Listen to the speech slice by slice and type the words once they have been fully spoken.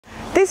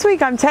This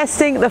week I'm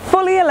testing the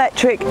fully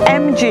electric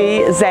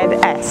MG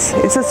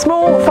ZS. It's a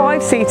small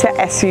 5-seater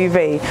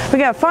SUV. We're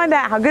going to find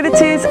out how good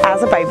it is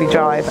as a baby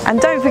drive.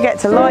 And don't forget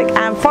to like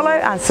and follow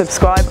and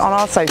subscribe on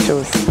our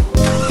socials.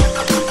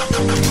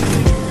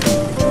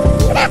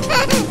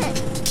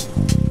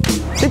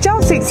 The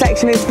child seat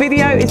section of this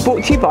video is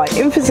brought to you by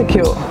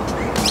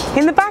InfoSecure.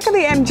 In the back of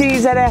the MG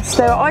ZS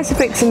there are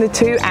Isofix in the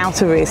two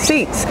outer rear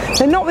seats.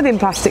 They're not within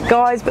plastic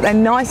guides, but they're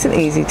nice and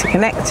easy to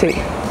connect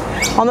to.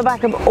 On the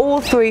back of all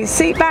three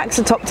seat backs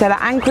are top tether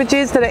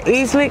anchorages that are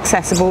easily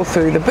accessible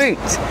through the boot.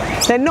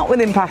 They're not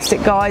within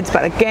plastic guides,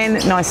 but again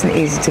nice and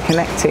easy to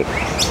connect to.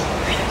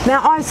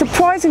 Now I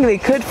surprisingly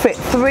could fit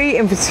 3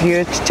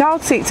 InfoSecure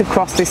child seats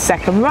across this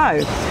second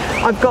row.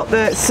 I've got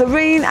the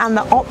Serene and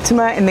the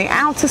Optima in the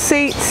outer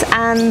seats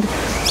and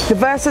the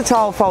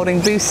versatile folding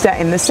booster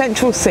in the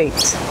central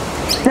seat.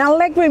 Now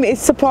legroom is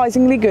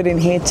surprisingly good in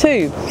here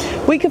too.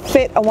 We could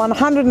fit a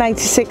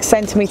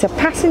 186cm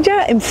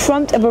passenger in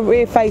front of a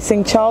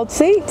rear-facing child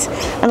seat,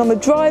 and on the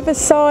driver's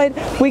side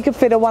we could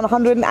fit a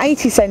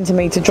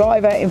 180cm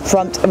driver in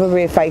front of a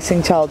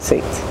rear-facing child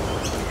seat.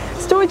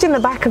 Storage in the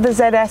back of the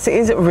ZS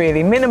is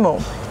really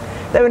minimal.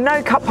 There are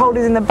no cup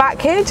holders in the back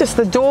here, just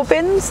the door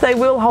bins. They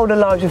will hold a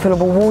large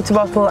refillable water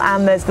bottle,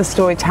 and there's the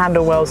storage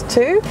handle wells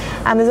too.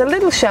 And there's a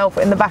little shelf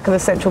in the back of the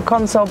central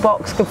console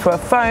box, good for a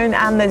phone,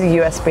 and there's a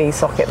USB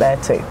socket there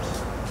too.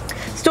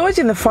 Storage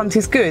in the front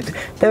is good.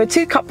 There are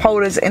 2 cup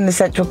holders in the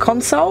central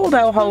console.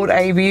 They'll hold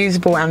a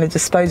reusable and a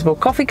disposable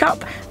coffee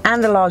cup,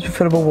 and a large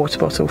refillable water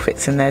bottle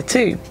fits in there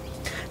too.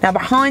 Now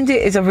behind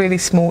it is a really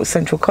small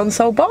central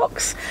console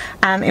box,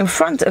 and in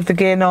front of the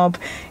gear knob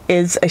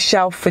is a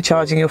shelf for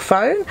charging your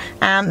phone,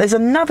 and there's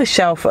another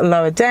shelf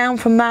lower down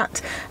from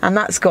that, and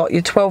that's got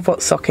your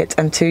 12-volt socket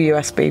and 2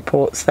 USB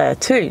ports there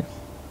too.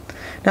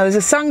 Now there's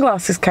a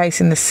sunglasses case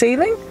in the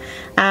ceiling,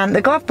 and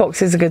the glove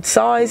box is a good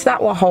size.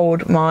 That will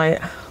hold my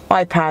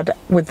iPad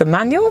with the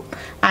manual,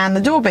 and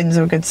the door bins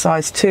are a good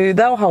size too.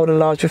 They'll hold a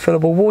large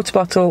refillable water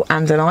bottle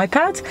and an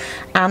iPad,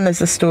 and there's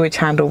the storage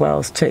handle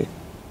wells too.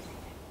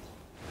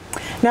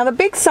 Now the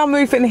big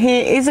sunroof in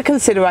here is a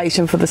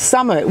consideration for the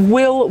summer. It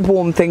will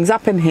warm things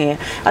up in here,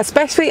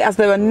 especially as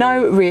there are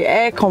no rear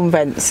aircon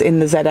vents in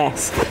the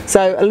ZS,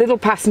 so little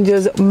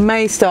passengers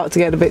may start to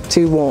get a bit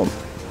too warm.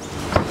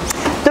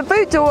 The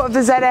boot door of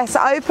the ZS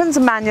opens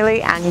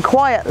manually and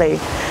quietly,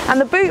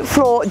 and the boot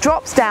floor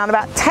drops down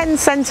about 10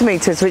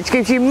 centimetres, which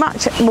gives you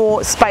much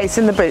more space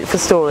in the boot for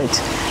storage.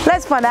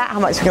 Let's find out how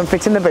much we can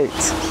fit in the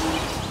boot.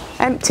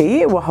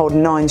 Empty, it will hold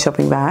 9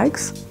 shopping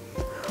bags,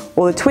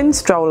 or the twin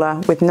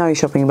stroller with no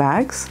shopping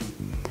bags,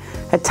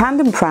 a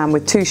tandem pram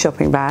with 2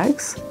 shopping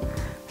bags,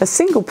 a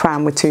single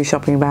pram with 2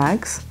 shopping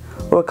bags,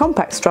 or a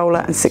compact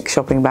stroller and 6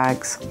 shopping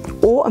bags,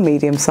 or a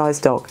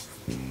medium-sized dog.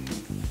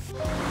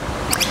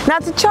 Now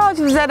to charge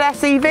the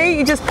ZS EV,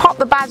 you just pop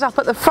the badge up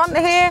at the front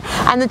here,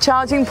 and the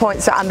charging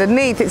points are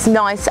underneath. It's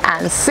nice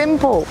and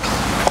simple.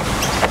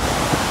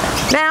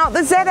 Now the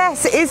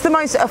ZS is the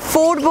most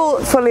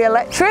affordable fully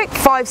electric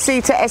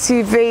 5-seater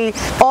SUV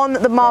on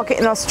the market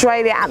in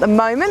Australia at the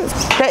moment.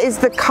 There is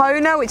the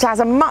Kona, which has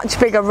a much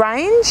bigger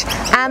range,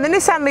 and the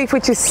Nissan Leaf,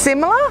 which is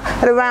similar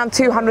at around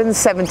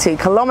 270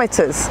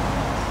 kilometres.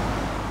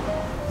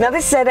 Now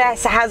this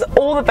ZS has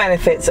all the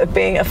benefits of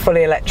being a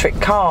fully electric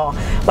car,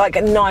 like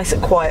a nice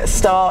quiet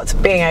start,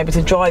 being able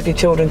to drive your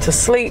children to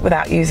sleep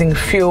without using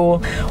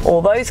fuel,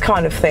 all those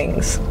kind of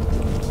things.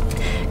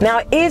 Now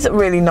it is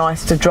really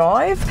nice to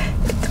drive.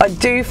 I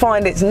do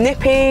find it's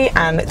nippy,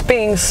 and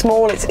being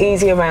small it's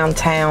easy around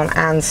town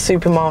and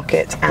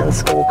supermarket and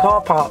school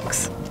car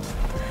parks.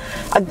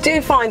 I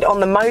do find on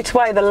the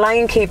motorway the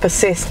lane keep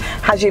assist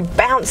has you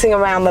bouncing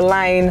around the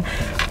lane,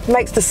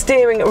 makes the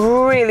steering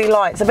really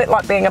light. It's a bit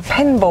like being a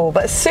pinball,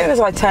 but as soon as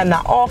I turn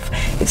that off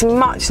it's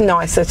much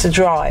nicer to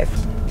drive.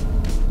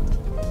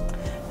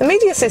 The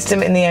media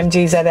system in the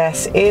MG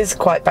ZS is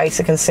quite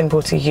basic and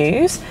simple to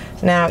use.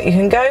 Now you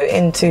can go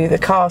into the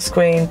car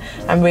screen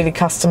and really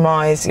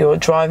customise your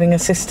driving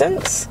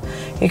assistance.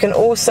 You can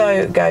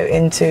also go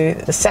into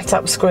the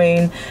setup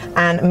screen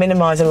and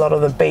minimise a lot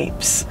of the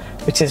beeps,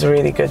 which is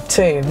really good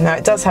too. Now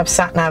it does have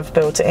sat-nav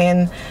built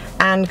in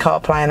and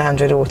CarPlay and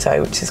Android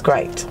Auto, which is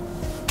great.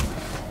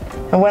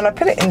 And when I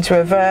put it into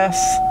reverse,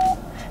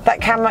 that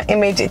camera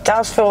image, it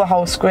does fill the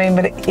whole screen,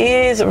 but it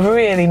is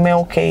really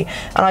milky,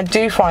 and I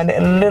do find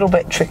it a little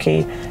bit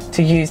tricky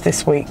to use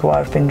this week while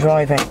I've been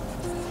driving.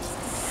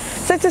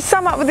 So to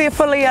sum up with the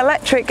fully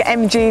electric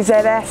MG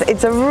ZS,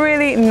 it's a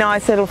really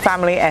nice little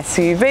family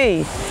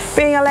SUV.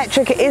 Being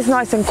electric, it is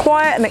nice and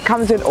quiet, and it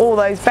comes with all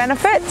those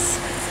benefits.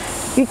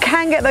 You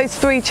can get those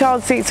 3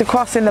 child seats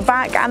across in the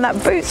back, and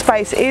that boot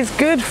space is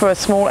good for a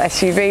small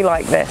SUV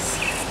like this.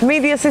 The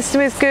media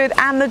system is good,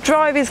 and the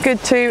drive is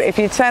good too if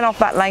you turn off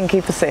that lane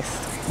keep assist.